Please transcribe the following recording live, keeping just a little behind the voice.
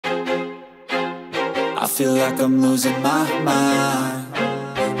I feel like I'm losing my mind.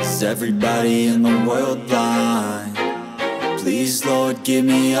 Is everybody in the world blind? Please, Lord, give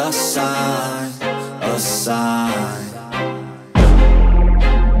me a sign, a sign.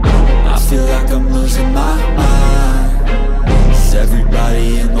 I feel like I'm losing my mind. Is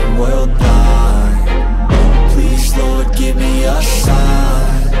everybody in the world blind? Please, Lord, give me a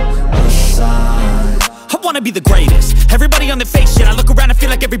sign, a sign. I wanna be the greatest. Everybody on the fake shit. I look around and feel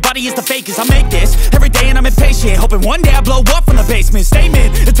like everybody is the fakest. I make this every day and I'm impatient, hoping one day I blow up from the basement.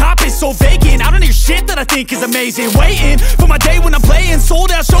 Statement, the top is so vacant. I don't hear shit that I think is amazing. Waiting for my day when I'm playing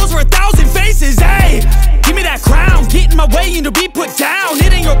sold out shows for 1,000 faces. Hey, give me that crown, get in my way and to be put down.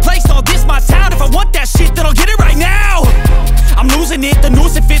 It ain't your place, all this my town. If I want that shit, then I'll get it right now. I'm losing it, the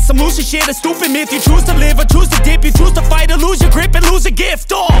noose it fits. I'm losing shit, a stupid myth. You choose to live or choose to dip. You choose to fight or lose your grip and lose a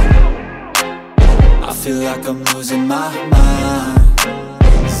gift. I feel like I'm losing my mind.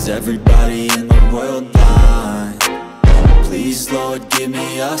 Is everybody in the world blind? Please, Lord, give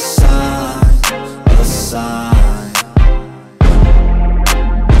me a sign, a sign.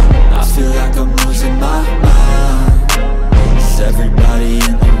 I feel like I'm losing my mind. Is everybody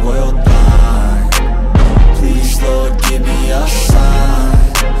in the world blind? Please, Lord, give me a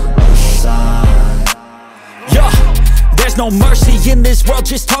sign, a sign. Yeah. There's no mercy in this world,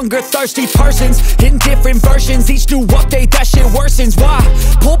 just hunger-thirsty persons in different versions. Each new update, that shit worsens. Why?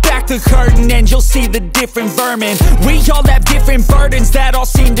 Pull back the curtain and you'll see the different vermin. We all have different burdens that all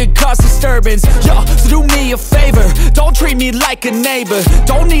seem to cause disturbance. Yo, so do me a favor, don't treat me like a neighbor.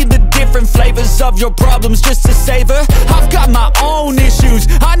 Don't need the different flavors of your problems just to savor. I've got my own issues,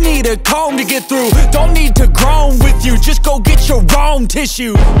 I need a comb to get through. Don't need to groan with you, just go get your own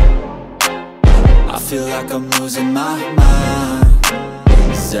tissue. I feel like I'm losing my mind.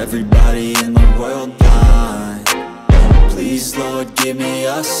 Is everybody in the world blind? Please, Lord, give me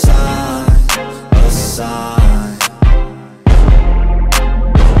a sign, a sign.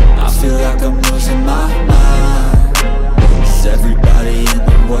 I feel like I'm losing my mind. Is everybody in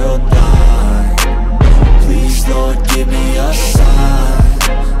the world blind? Please, Lord, give me a sign,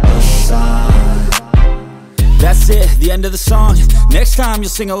 a sign. That's it, the end of the song. Next time you'll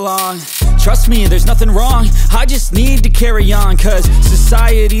sing along. Trust me, there's nothing wrong. I just need to carry on, cause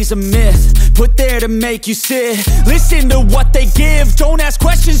society's a myth put there to make you sit. Listen to what they give. Don't ask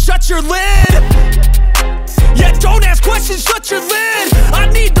questions, shut your lid. Yeah, don't ask questions, shut your lid. I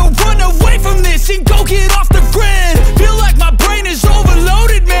need to run away from this and go get off the grid. Feel like my brain is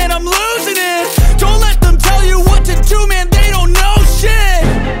overloaded, man, I'm losing it. Don't let them tell you what to do, man, they don't know shit.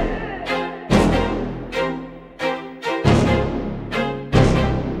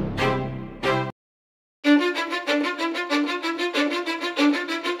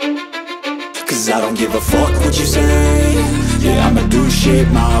 Cause I don't give a fuck what you say. Yeah, I'ma do shit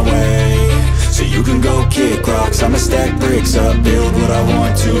my way. So you can go kick rocks, I'ma stack bricks up, build what I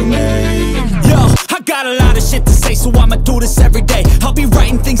want to make. Yo, I got a lot of shit to say, so I'ma do this every day. I'll be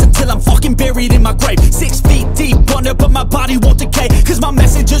writing things until I'm fucking buried in my grave. 6 feet deep under, but my body won't decay. Cause my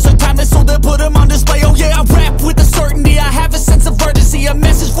messages are timeless, so they'll put them on display. Oh yeah, I rap with a certainty, I have a sense of urgency. A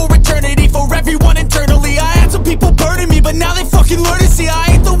message for eternity, for everyone internally. I had some people burning me, but now they fucking learn to see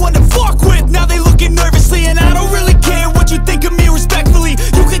I ain't the one to fuck with. Now they looking nervously, and I don't really care what you think of me respectfully.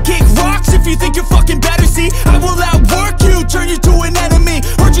 You can kick rocks if you think you're fucking better, see. I will outwork you, turn you to an enemy.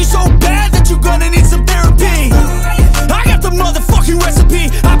 Hurt you so bad that you're gonna need some therapy. I got the motherfucking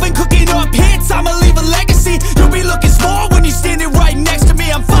recipe. I've been cooking up hits, I'ma leave a legacy. You'll be looking small when you're standing right next to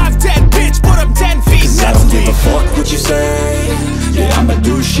me. I'm 5'10", bitch, but I'm 10 feet. Cause I don't give a fuck what you say. Yeah, I'ma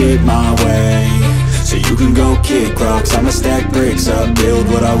do shit my way. So you can go kick rocks, I'ma stack bricks up, build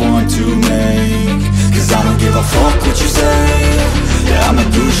what I want to make. Cause I don't give a fuck what you say. Yeah, I'ma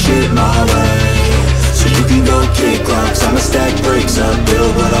do shit my way. So you can go kick rocks, I'ma stack bricks up,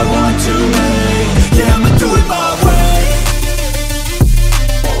 build what I want to make. Yeah, I'ma do it my way.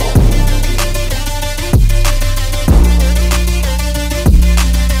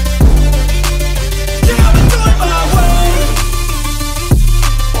 Yeah, I'ma do it my way.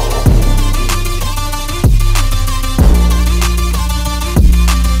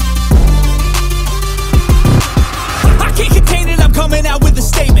 I can't contain it, I'm coming out with a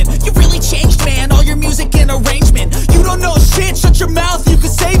statement. You really changed, man, all your music and arrangement. You don't know shit, shut your mouth, you can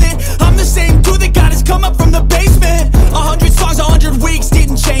save it. I'm the same dude that got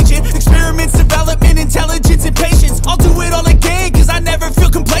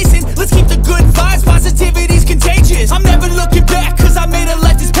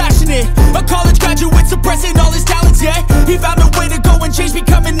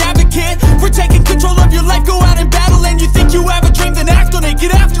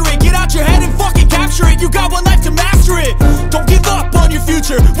capture it. You got one life to master it. Don't give up on your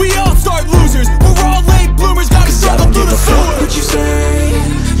future, we all start losers. We're all late bloomers, gotta struggle through the sewer. What you say,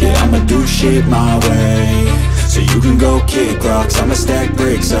 yeah, I'ma do shit my way. So you can go kick rocks, I'ma stack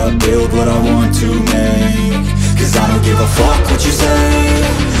bricks up, build what I want to make. Cause I don't give a fuck what you say,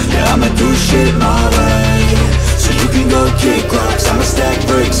 yeah, I'ma do shit my way. So you can go kick rocks, I'ma stack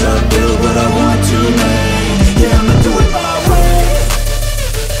bricks up, build what I want to make. Yeah, I'ma do it my way.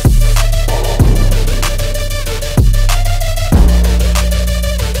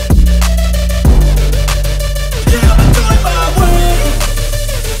 Yeah, I'ma do it my way.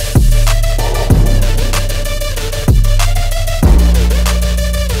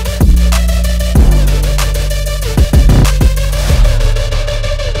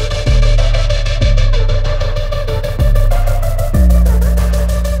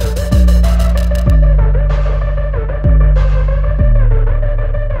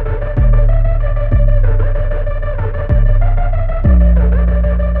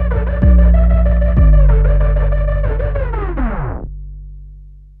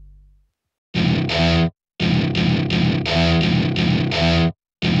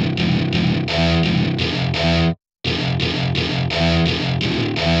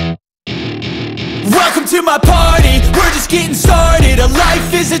 Welcome to my party, we're just getting started. A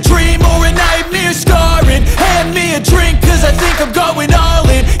life is a dream or a nightmare scarring. Hand me a drink cause I think I'm going all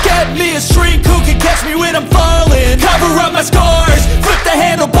in. Get me a shrink who can catch me when I'm falling. Cover up my scars, flip the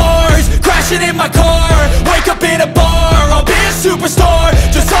handlebars, crashing in my car, wake up in a bar. I'll be a superstar,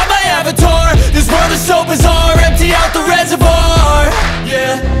 just on my avatar. This world is so bizarre, empty out the reservoir.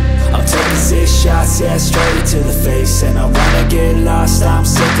 Yeah, I'm taking 6 shots, yeah, straight to the face. And I wanna get lost, I'm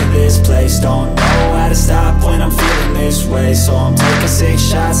sick of this place. Don't know how to stop when I'm feeling this way. So I'm taking 6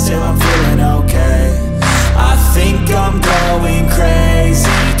 shots till I'm feeling okay. I think I'm going crazy,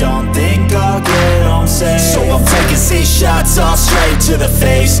 don't think I'll get home safe. so I'm taking 6 shots all straight to the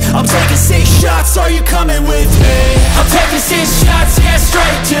face. I'm taking 6 shots, are you coming with me? I'm taking 6 shots, yeah,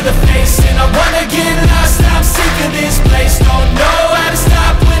 straight to the face. And I wanna get lost, I'm sick of this place. Don't know how to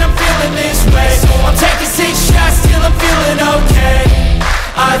stop when I'm feeling this way. So I'm taking 6 shots till I'm feeling okay.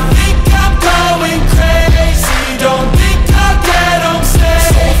 I think I'm going crazy, don't think I'll get home safe.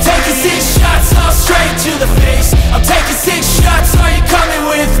 So I'm taking 6 shots all straight to the face. I'm taking 6 shots, are you coming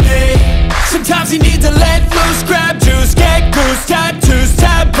with me? Sometimes you need to let loose, grab juice, get goose, tattoos,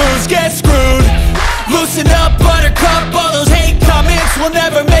 taboos, get screwed. Loosen up, buttercup, all those hate comments will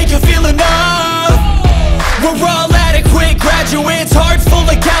never make you feel enough. We're all adequate graduates, heart full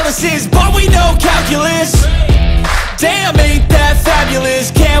of calluses, but we know calculus. Damn, ain't that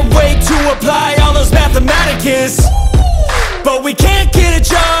fabulous, can't wait to apply all those mathematicus. But we can't get a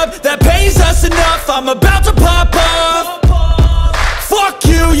job that pays us enough, I'm about to pop off. Fuck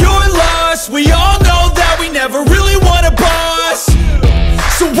you, you're lost, we all know that we never really want a boss.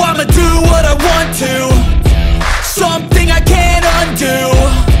 So I'ma do what I want to, something I can't undo.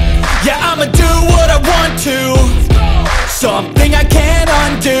 Yeah, I'ma do what I want to, something I can't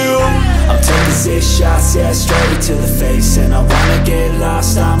undo. I'm taking 6 shots, yeah, straight to the face. And I wanna get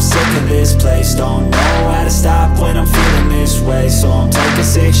lost, I'm sick of this place. Don't know how to stop when I'm feeling this way. So I'm taking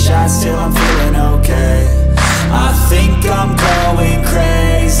 6 shots till I'm feeling okay. I think I'm going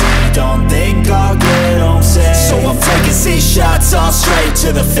crazy, don't think I'll get home safe. So I'm taking 6 shots all straight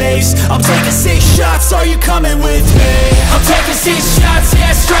to the face. I'm taking 6 shots, are you coming with me? I'm taking 6 shots,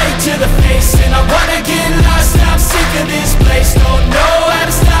 yeah, straight to the face. And I wanna get lost, I'm sick of this place. Don't know how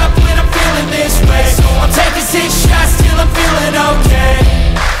to